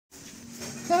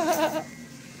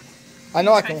I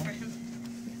know I can.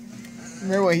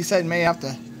 Remember what he said, may have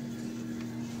to.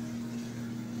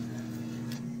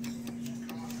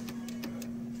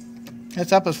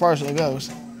 It's up as far as it goes.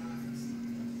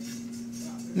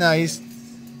 No, he's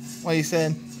what he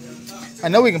said. I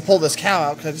know we can pull this cow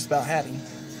out because I just about had him.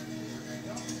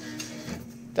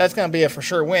 That's going to be a for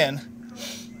sure win.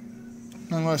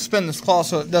 I'm going to spin this claw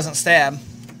so it doesn't stab.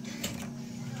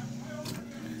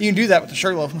 You can do that with the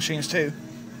Sugarloaf machines too.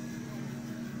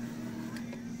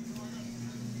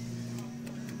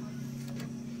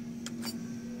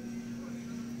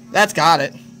 That's got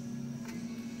it.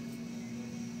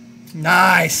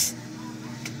 Nice.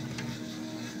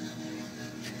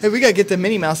 Hey, we got to get the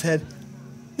Minnie Mouse head.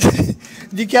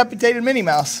 Decapitated Minnie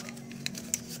Mouse.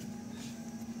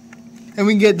 And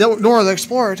we can get Dora the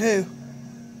Explorer too.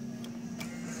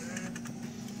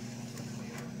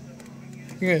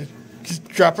 You're going to just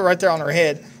drop it right there on her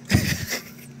head.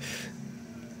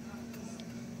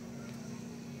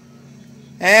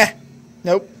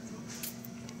 Nope.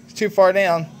 It's too far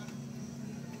down.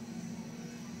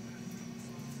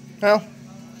 Well,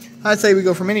 I'd say we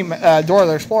go for Dora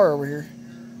the Explorer over here.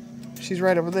 She's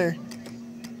right over there.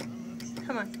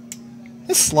 Come on.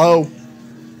 It's slow.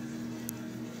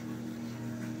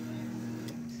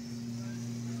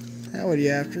 How would you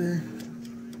after?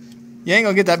 You ain't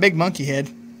gonna get that big monkey head.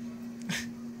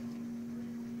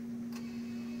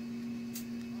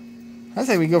 I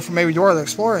think we go for maybe Dora the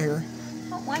Explorer here. I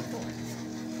don't like Dora.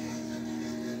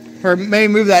 Or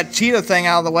maybe move that cheetah thing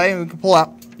out of the way and we can pull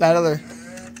out that other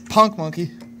punk monkey.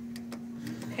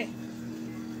 Okay.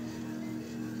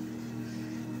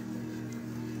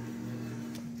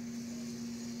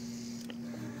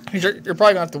 You're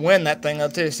probably gonna have to win that thing though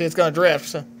too. See, it's gonna drift,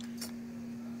 so.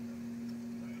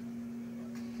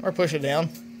 Or push it down.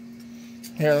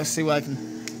 Here, let's see what I can.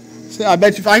 See, I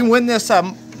bet you if I can win this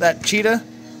that cheetah,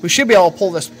 we should be able to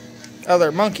pull this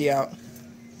other monkey out.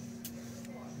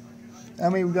 How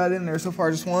many we got in there so far?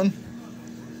 Just one.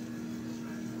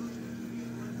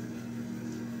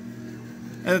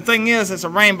 And the thing is, it's a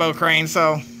rainbow crane,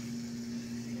 so.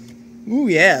 Ooh,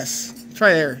 yes. It's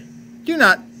right there. Do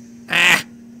not.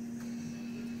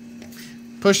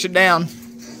 Pushed it down.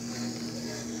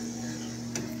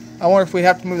 I wonder if we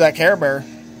have to move that Care Bear.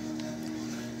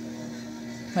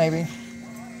 Maybe.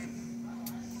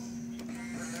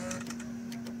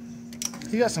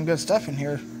 You got some good stuff in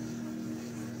here.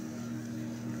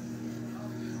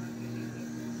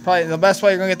 Probably the best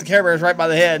way you're going to get the Care Bear is right by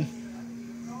the head.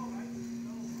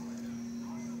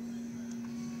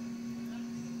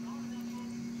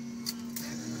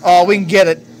 Oh, we can get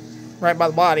it right by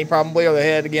the body, probably, or the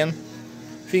head again.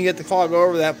 If you can get the claw to go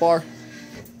over that far.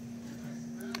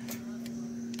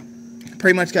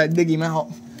 Pretty much got to dig him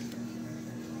out.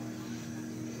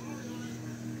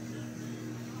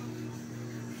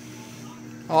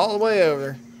 All the way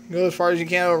over. Go as far as you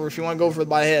can over if you want to go for the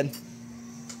by the head.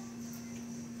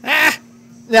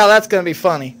 Now that's going to be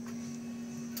funny.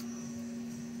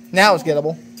 Now it's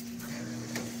gettable.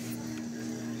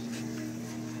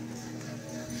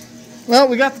 Well,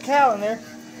 we got the cow in there.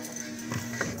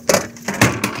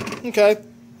 Okay.